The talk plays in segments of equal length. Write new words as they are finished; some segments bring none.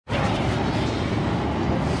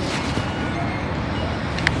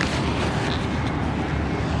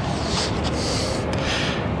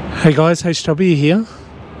Hey guys, HW here.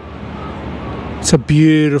 It's a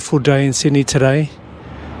beautiful day in Sydney today.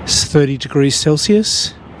 It's 30 degrees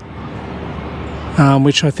Celsius,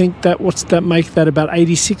 which I think that make that about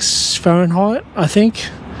 86 Fahrenheit, I think.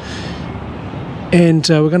 And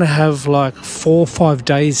we're going to have like 4 or 5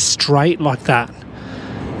 days straight like that.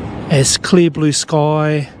 It's clear blue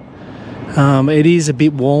sky. It is a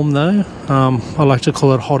bit warm though. I like to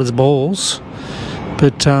call it hot as balls.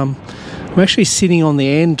 But I'm actually sitting on the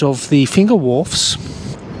end of the finger wharfs.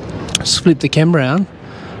 Just flip the camera around.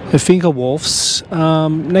 The finger wharfs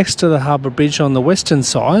next to the Harbour Bridge on the western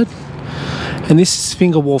side. And this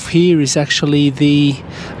finger wharf here is actually the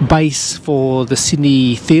base for the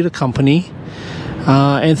Sydney Theatre Company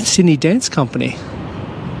and Sydney Dance Company.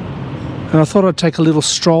 And I thought I'd take a little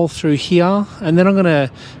stroll through here, and then I'm going to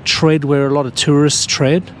tread where a lot of tourists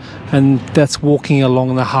tread, and that's walking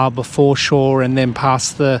along the harbour foreshore and then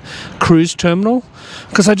past the cruise terminal,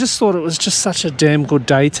 because I just thought it was just such a damn good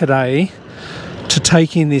day today to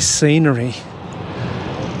take in this scenery,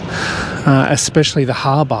 especially the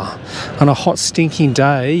harbour. On a hot stinking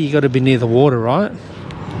day you got to be near the water, right?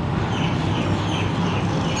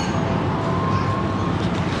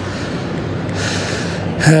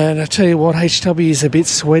 And I tell you what, HW is a bit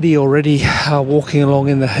sweaty already walking along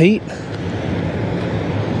in the heat.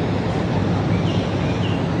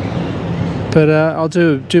 But I'll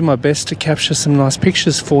do my best to capture some nice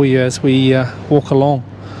pictures for you as we walk along.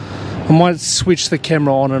 I might switch the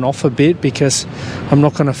camera on and off a bit because I'm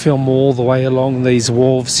not going to film all the way along these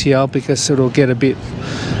wharves here because it'll get a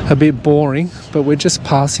bit boring. But we're just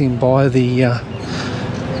passing by the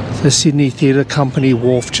Sydney Theatre Company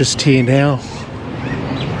wharf just here now.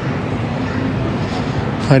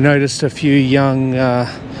 I noticed a few young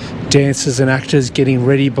dancers and actors getting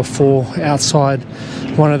ready before outside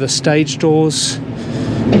one of the stage doors.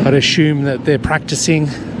 I'd assume that they're practicing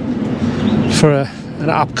for an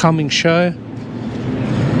upcoming show.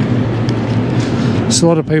 So a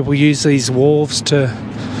lot of people use these wharves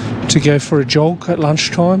to go for a jog at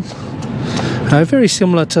lunchtime. Very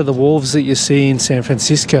similar to the wharves that you see in San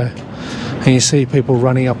Francisco, and you see people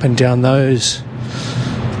running up and down those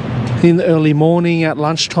in the early morning, at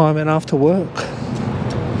lunchtime and after work.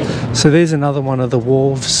 So there's another one of the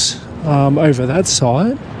wharves over that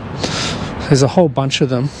side. There's a whole bunch of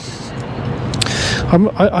them.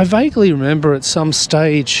 I vaguely remember at some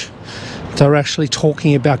stage they were actually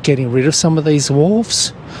talking about getting rid of some of these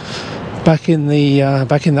wharves back in the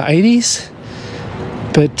 80s,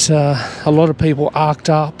 but a lot of people arced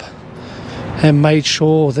up and made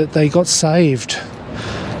sure that they got saved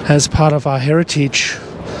as part of our heritage.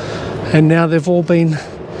 And now they've all been,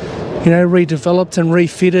 redeveloped and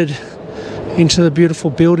refitted into the beautiful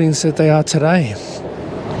buildings that they are today.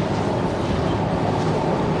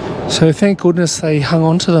 So thank goodness they hung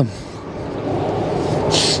on to them.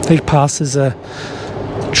 They passes a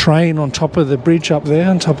train on top of the bridge up there,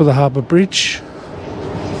 on top of the Harbour Bridge.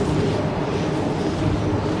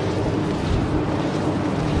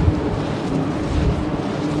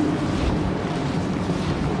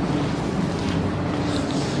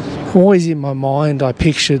 Always in my mind I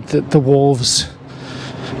pictured that the wharves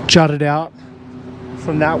jutted out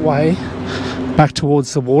from that way back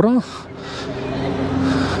towards the water.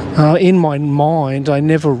 In my mind I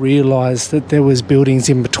never realised that there was buildings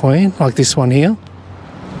in between, like this one here,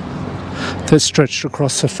 that stretched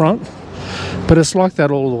across the front. But it's like that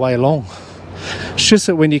all the way along. It's just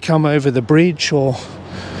that when you come over the bridge or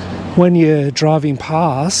when you're driving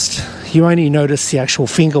past, you only notice the actual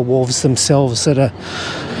finger wharves themselves that are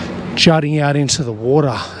jutting out into the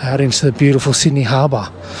water, out into the beautiful Sydney Harbour.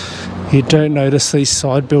 You don't notice these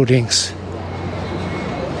side buildings.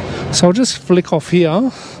 So I'll just flick off here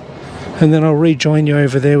and then I'll rejoin you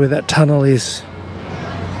over there where that tunnel is.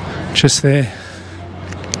 Just there.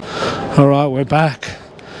 Alright, we're back.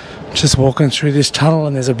 Just walking through this tunnel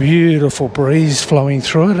and there's a beautiful breeze flowing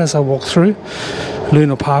through it as I walk through.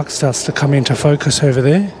 Luna Park starts to come into focus over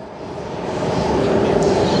there.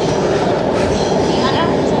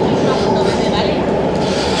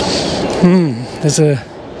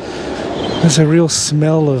 There's a real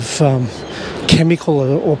smell of chemical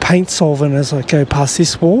or paint solvent as I go past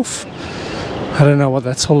this wharf. I don't know what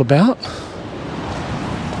that's all about.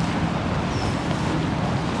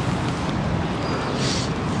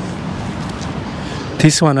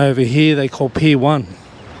 This one over here they call Pier 1.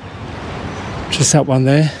 Just that one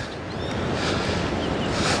there.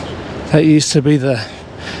 That used to be the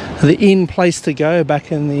in place to go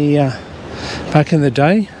back in the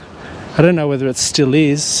day. I don't know whether it still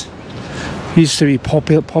is. It used to be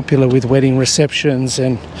popular with wedding receptions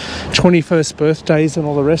and 21st birthdays and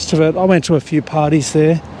all the rest of it. I went to a few parties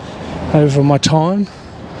there over my time,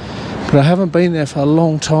 but I haven't been there for a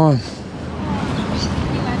long time.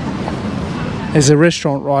 There's a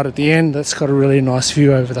restaurant right at the end that's got a really nice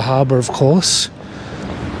view over the harbour, of course.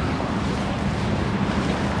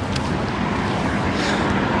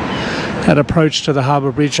 That approach to the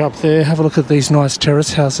Harbour Bridge up there, have a look at these nice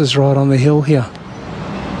terrace houses right on the hill here.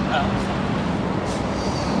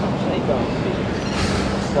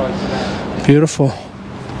 Beautiful.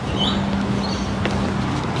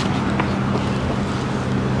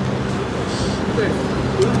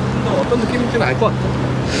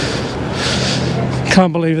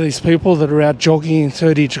 Can't believe these people that are out jogging in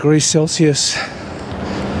 30 degrees Celsius.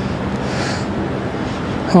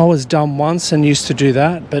 I was dumb once and used to do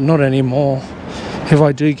that, but not anymore. If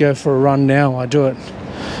I do go for a run now, I do it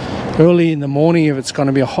early in the morning if it's going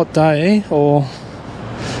to be a hot day, or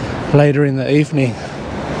later in the evening.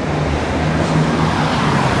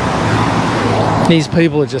 These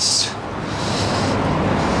people are just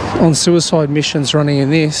on suicide missions running in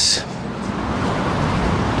this.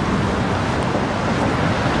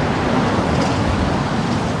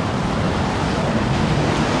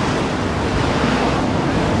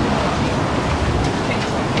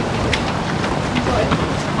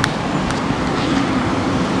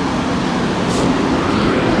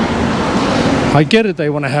 I get it, they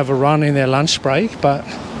want to have a run in their lunch break, but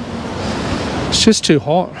it's just too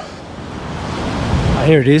hot.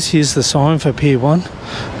 Here it is, here's the sign for Pier 1.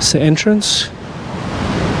 It's the entrance.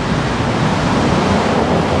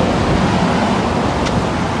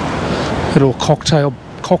 Little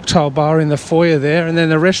cocktail bar in the foyer there, and then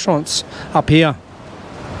the restaurant's up here.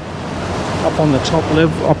 Up on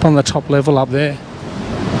the top level up there.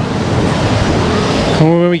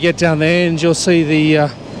 And when we get down there, and you'll see the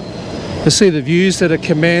views that it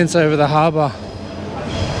commands over the harbour.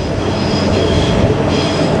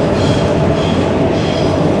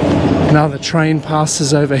 Another train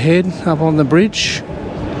passes overhead up on the bridge.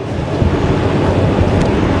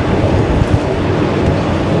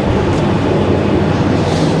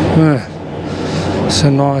 It's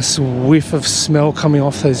a nice whiff of smell coming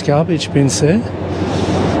off those garbage bins there.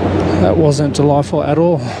 That wasn't delightful at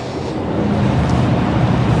all.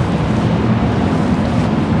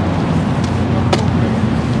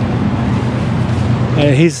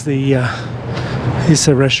 Here's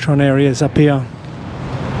the restaurant areas up here.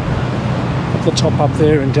 Up the top up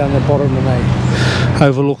there and down the bottom, and they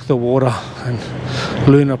overlook the water and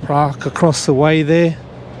Luna Park across the way there.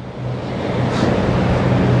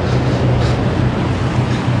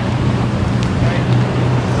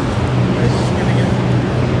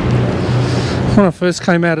 When I first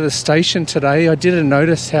came out of the station today, I didn't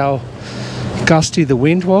notice how gusty the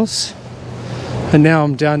wind was. And now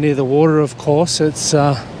I'm down near the water, of course, it's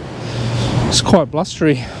quite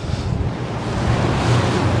blustery.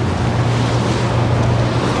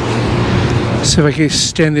 See if I can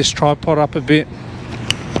stand this tripod up a bit.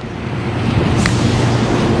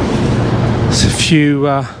 There's a few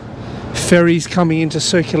ferries coming into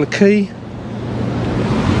Circular Quay.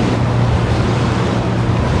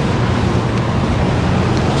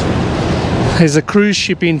 There's a cruise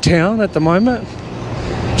ship in town at the moment,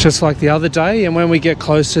 just like the other day, and when we get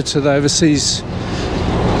closer to the overseas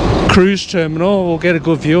cruise terminal we'll get a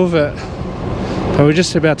good view of it. But we're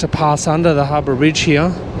just about to pass under the Harbour Bridge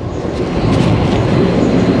here.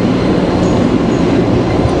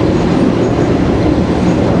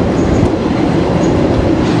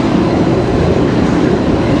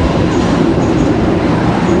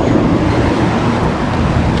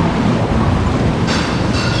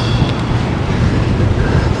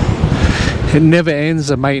 It never ends,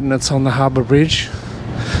 the maintenance on the Harbour Bridge.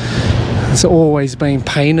 It's always been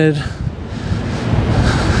painted.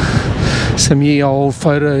 Some year old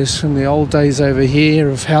photos from the old days over here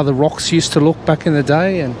of how the rocks used to look back in the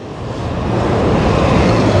day, and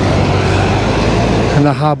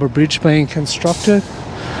the Harbour Bridge being constructed.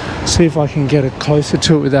 See if I can get it closer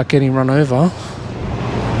to it without getting run over.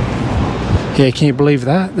 Yeah, can you believe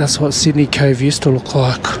that? That's what Sydney Cove used to look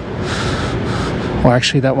like. Well,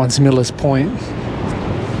 actually, that one's Miller's Point.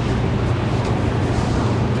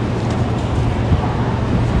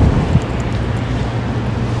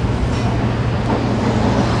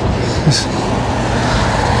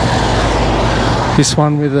 This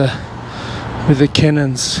one with the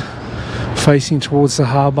cannons facing towards the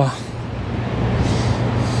harbour.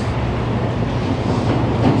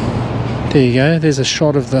 There you go. There's a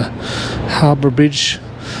shot of the Harbour Bridge,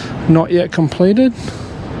 not yet completed.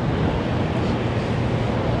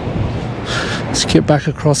 Let's get back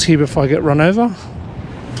across here before I get run over.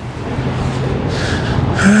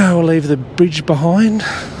 We'll leave the bridge behind.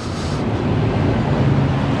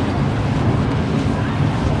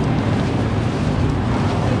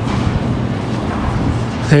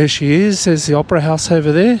 There she is. There's the Opera House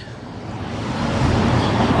over there.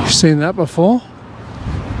 You've seen that before.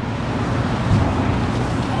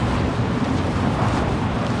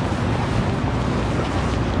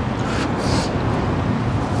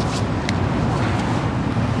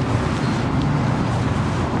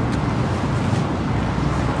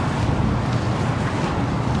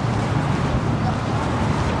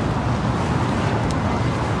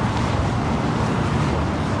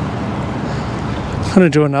 I'm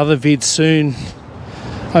going to do another vid soon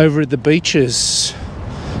over at the beaches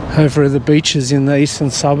in the eastern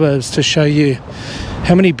suburbs to show you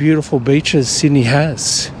how many beautiful beaches Sydney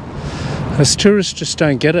has. As tourists just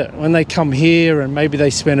don't get it. When they come here and maybe they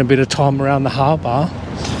spend a bit of time around the harbour,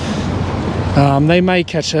 they may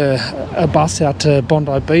catch a bus out to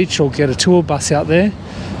Bondi Beach or get a tour bus out there,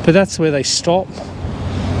 but that's where they stop.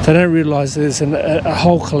 They don't realise there's a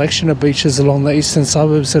whole collection of beaches along the eastern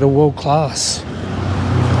suburbs that are world class.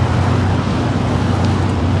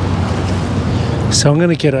 So I'm going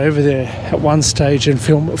to get over there at one stage and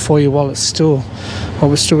film it for you while we've still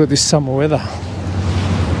got this summer weather.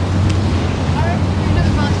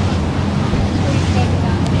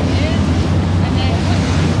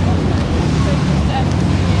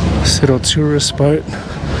 This little tourist boat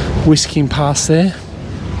whisking past there.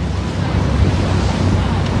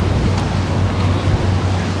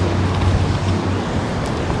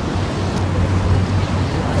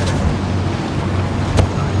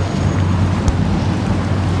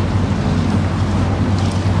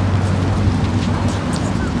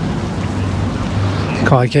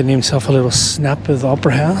 Guy getting himself a little snap of the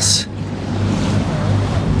Opera House.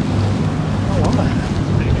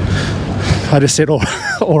 I just said, all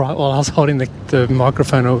right, while I was holding the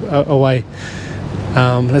microphone away.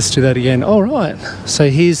 Let's do that again. All right. So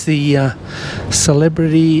here's the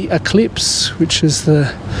Celebrity Eclipse, which is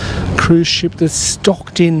the cruise ship that's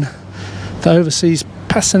docked in the overseas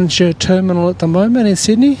passenger terminal at the moment in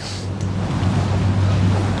Sydney.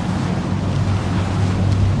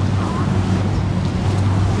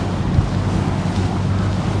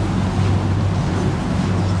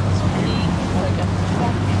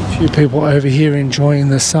 Few people over here enjoying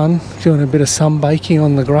the sun, doing a bit of sunbaking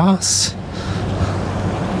on the grass.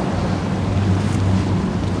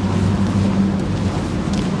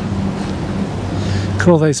 Look at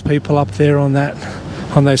all those people up there on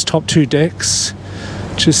those top two decks,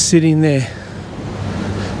 just sitting there.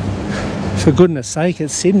 For goodness sake,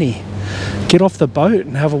 it's Sydney. Get off the boat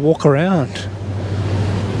and have a walk around.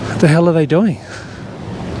 What the hell are they doing?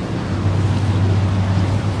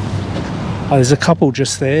 Oh, there's a couple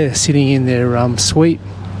just there sitting in their suite.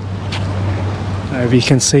 If you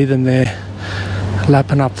can see them there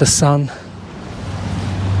lapping up the sun.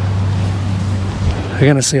 We're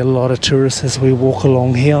going to see a lot of tourists as we walk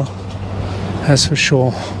along here, that's for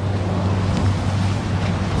sure.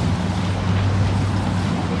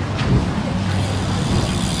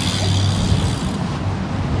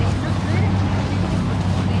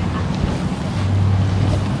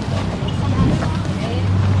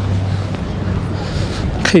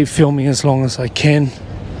 Keep filming as long as I can.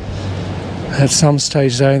 At some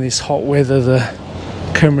stage though, in this hot weather, the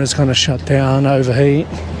camera's going to shut down, overheat.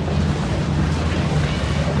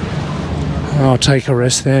 I'll take a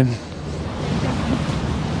rest then.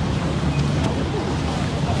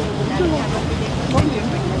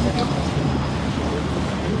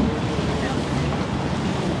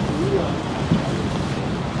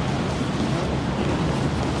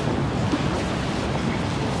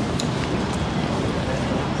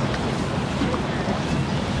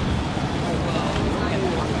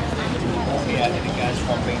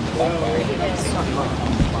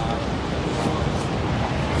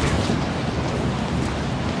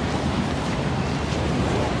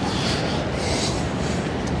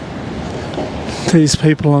 These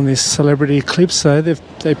people on this Celebrity Eclipse though,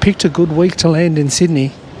 they picked a good week to land in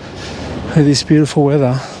Sydney with this beautiful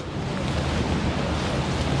weather.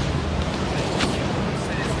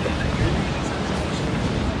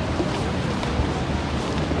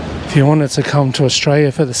 If you wanted to come to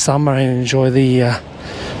Australia for the summer and enjoy the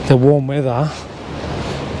warm weather,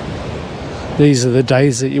 these are the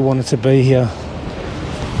days that you wanted to be here.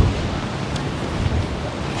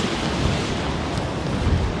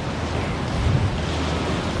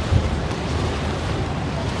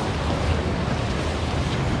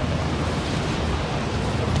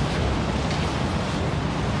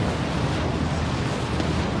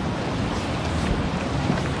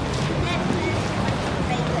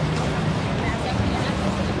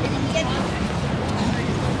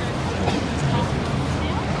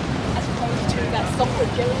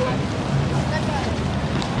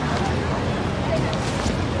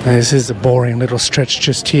 This is a boring little stretch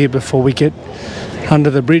just here before we get under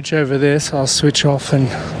the bridge over there, so I'll switch off and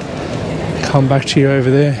come back to you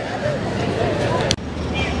over there.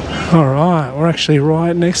 Alright, we're actually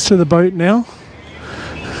right next to the boat now.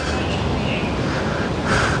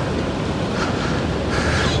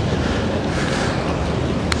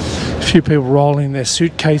 A few people rolling their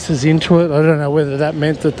suitcases into it. I don't know whether that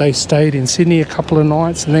meant that they stayed in Sydney a couple of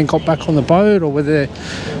nights and then got back on the boat, or whether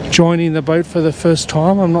they're joining the boat for the first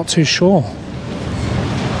time. I'm not too sure.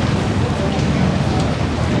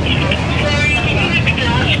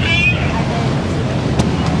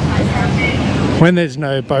 When there's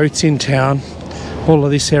no boats in town, all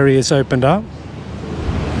of this area is opened up.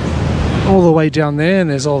 All the way down there, and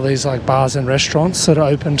there's all these like bars and restaurants that are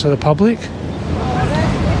open to the public.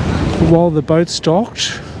 While the boat's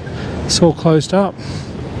docked, it's all closed up.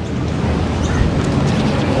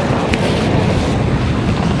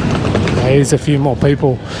 Here's a few more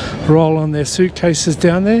people rolling their suitcases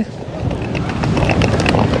down there.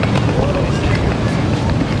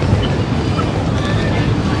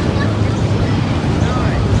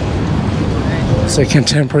 There's a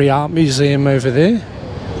contemporary art museum over there.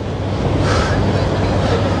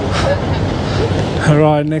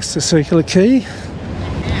 Right next to Circular Quay.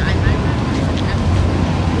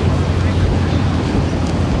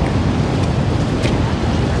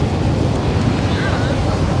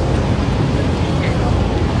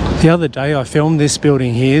 The other day I filmed this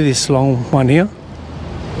building here, this long one here,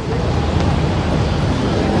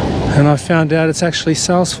 and I found out it's actually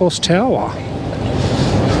Salesforce Tower.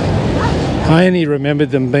 I only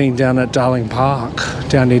remembered them being down at Darling Park,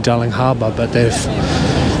 down near Darling Harbour, but they've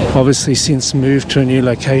obviously since moved to a new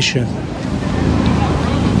location.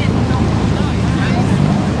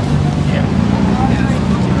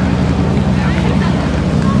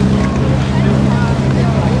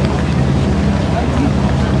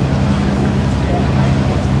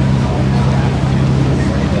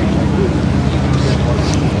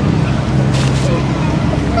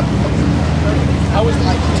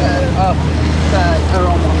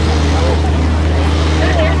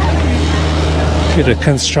 Bit of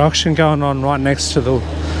construction going on right next to the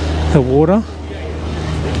water.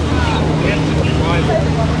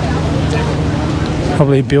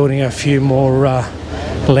 Probably building a few more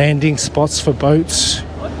landing spots for boats.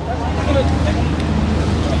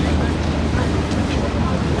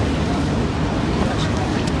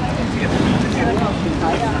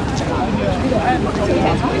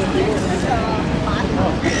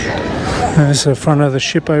 There's the front of the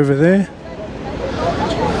ship over there.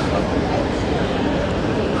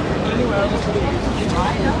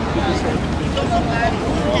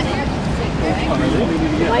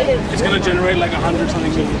 It's going to generate like 100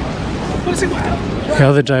 something. The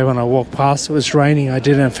other day when I walked past, it was raining. I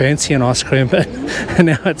didn't fancy an ice cream, but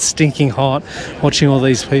now it's stinking hot watching all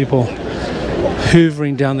these people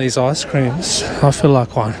hoovering down these ice creams. I feel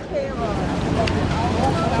like one.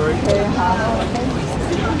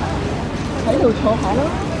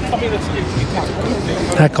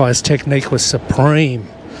 That guy's technique was supreme.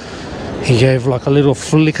 He gave like a little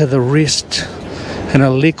flick of the wrist and a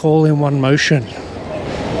lick all in one motion.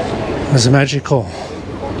 It was magical.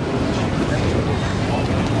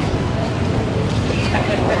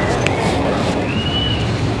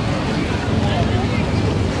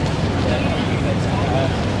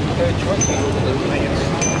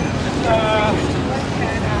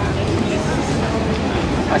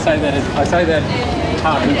 I say that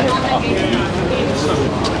hard.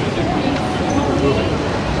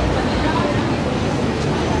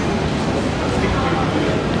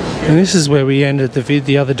 And this is where we ended the vid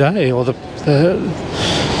the other day, or the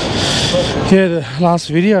last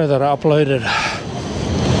video that I uploaded.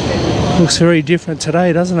 Looks very different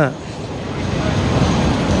today, doesn't it?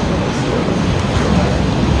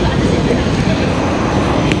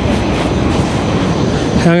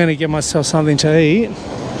 I'm going to get myself something to eat,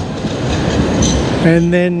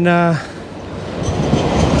 and then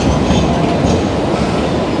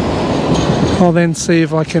I'll then see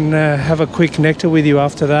if I can have a quick nectar with you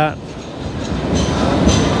after that.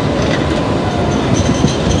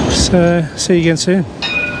 So, see you again soon.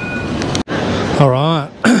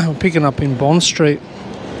 Alright, I'm picking up in Bond Street.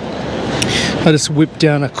 I just whipped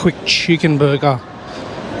down a quick chicken burger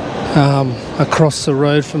across the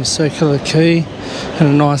road from Circular Quay and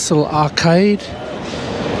a nice little arcade.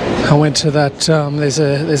 I went to that, there's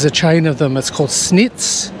a chain of them, it's called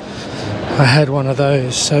Snitz. I had one of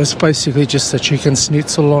those, so it's basically just a chicken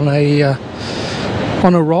schnitzel on a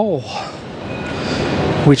roll,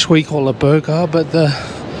 which we call a burger, but the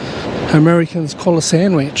Americans call a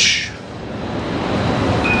sandwich.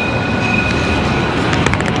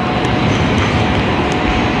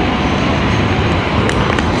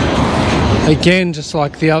 Again, just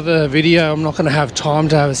like the other video, I'm not going to have time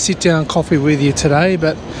to have a sit down coffee with you today,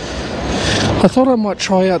 but I thought I might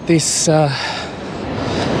try out this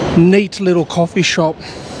neat little coffee shop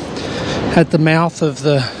at the mouth of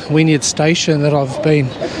the Wynyard Station that I've been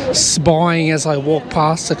spying as I walk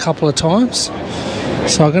past a couple of times.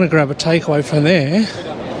 So I'm going to grab a takeaway from there,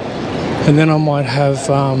 and then I might have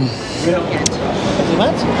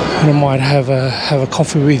have a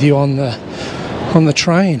coffee with you on the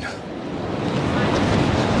train.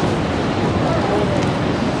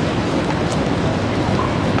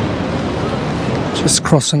 Just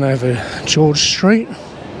crossing over George Street.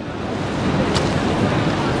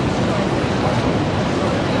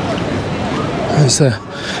 There's a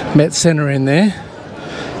Met Centre in there.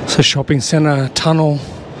 It's a shopping centre tunnel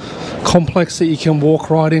complex that you can walk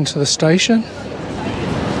right into the station.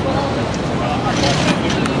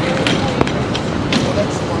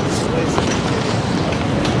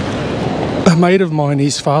 A mate of mine,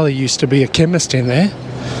 his father used to be a chemist in there.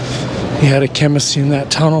 He had a chemist in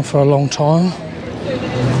that tunnel for a long time.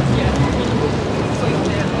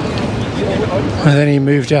 And then he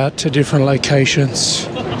moved out to different locations.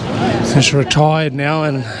 He's retired now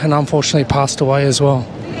and unfortunately passed away as well.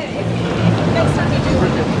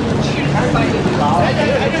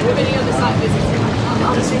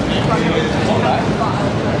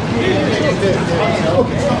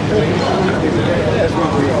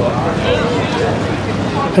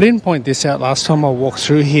 I didn't point this out last time I walked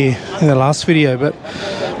through here in the last video, but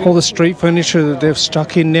all the street furniture that they've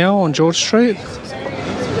stuck in now on George Street,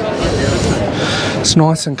 it's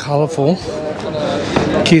nice and colourful.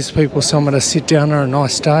 Gives people somewhere to sit down on a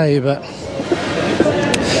nice day, but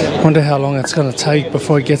I wonder how long it's going to take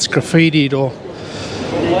before it gets graffitied or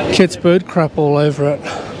gets bird crap all over it.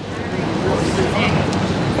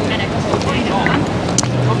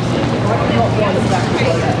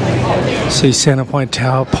 See Centrepoint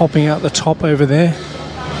Tower popping out the top over there.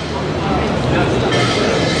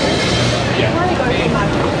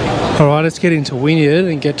 Alright, let's get into Wynyard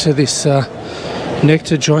and get to this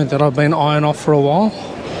nectar joint that I've been eyeing off for a while.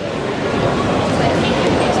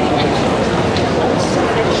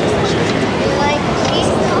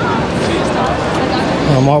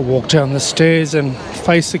 I might walk down the stairs and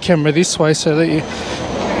face the camera this way so that you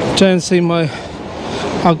don't see my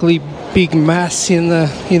ugly big mass in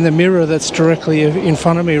the mirror that's directly in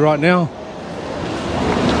front of me right now.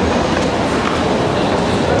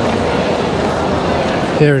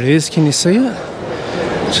 There it is, can you see it?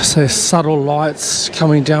 Just those subtle lights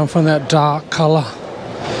coming down from that dark colour.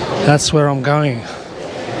 That's where I'm going.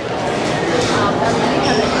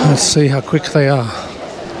 Let's see how quick they are.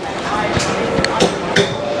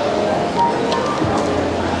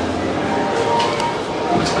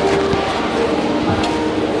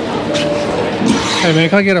 Hey man,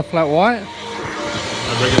 can I get a flat white?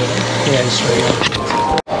 Yeah, just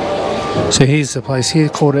regular. So here's the place here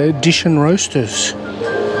called Edition Roasters.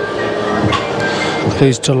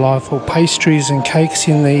 These delightful pastries and cakes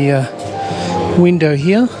in the window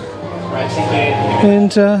here.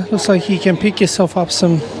 And looks like you can pick yourself up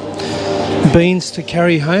some beans to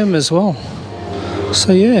carry home as well.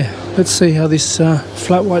 So yeah, let's see how this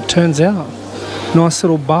flat white turns out. Nice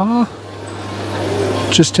little bar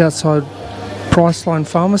just outside Priceline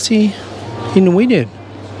Pharmacy in Wynyard.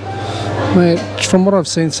 Mate, from what I've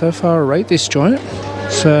seen so far, I rate this joint.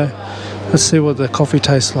 So let's see what the coffee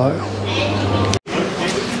tastes like.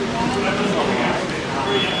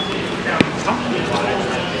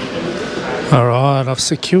 Alright, I've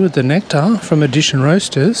secured the nectar from Edition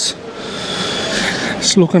Roasters.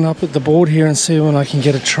 Just looking up at the board here and see when I can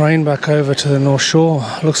get a train back over to the North Shore.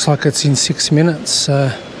 Looks like it's in 6 minutes, so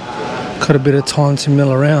got a bit of time to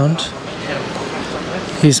mill around.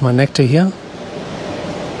 Here's my nectar here.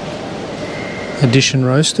 Edition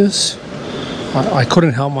Roasters. I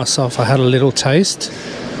couldn't help myself, I had a little taste.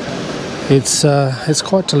 It's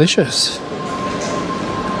quite delicious.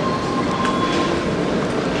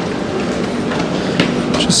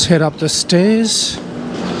 Just head up the stairs,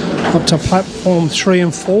 up to platform 3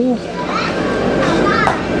 and 4.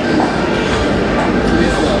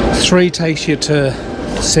 3 takes you to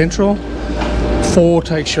Central, 4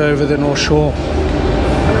 takes you over the North Shore.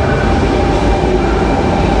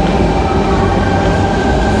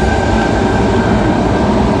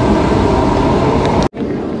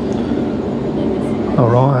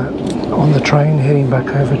 Alright, on the train heading back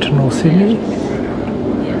over to North Sydney.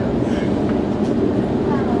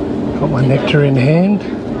 Got my nectar in hand.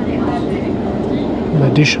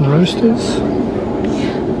 Edition Roasters.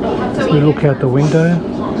 So we look out the window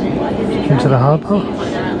into the harbour.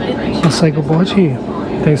 I'll say goodbye to you.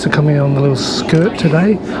 Thanks for coming on the little skirt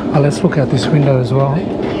today. Let's look out this window as well.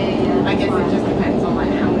 I guess it just depends on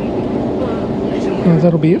like how many people. Well,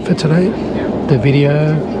 that'll be it for today. The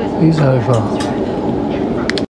video is over.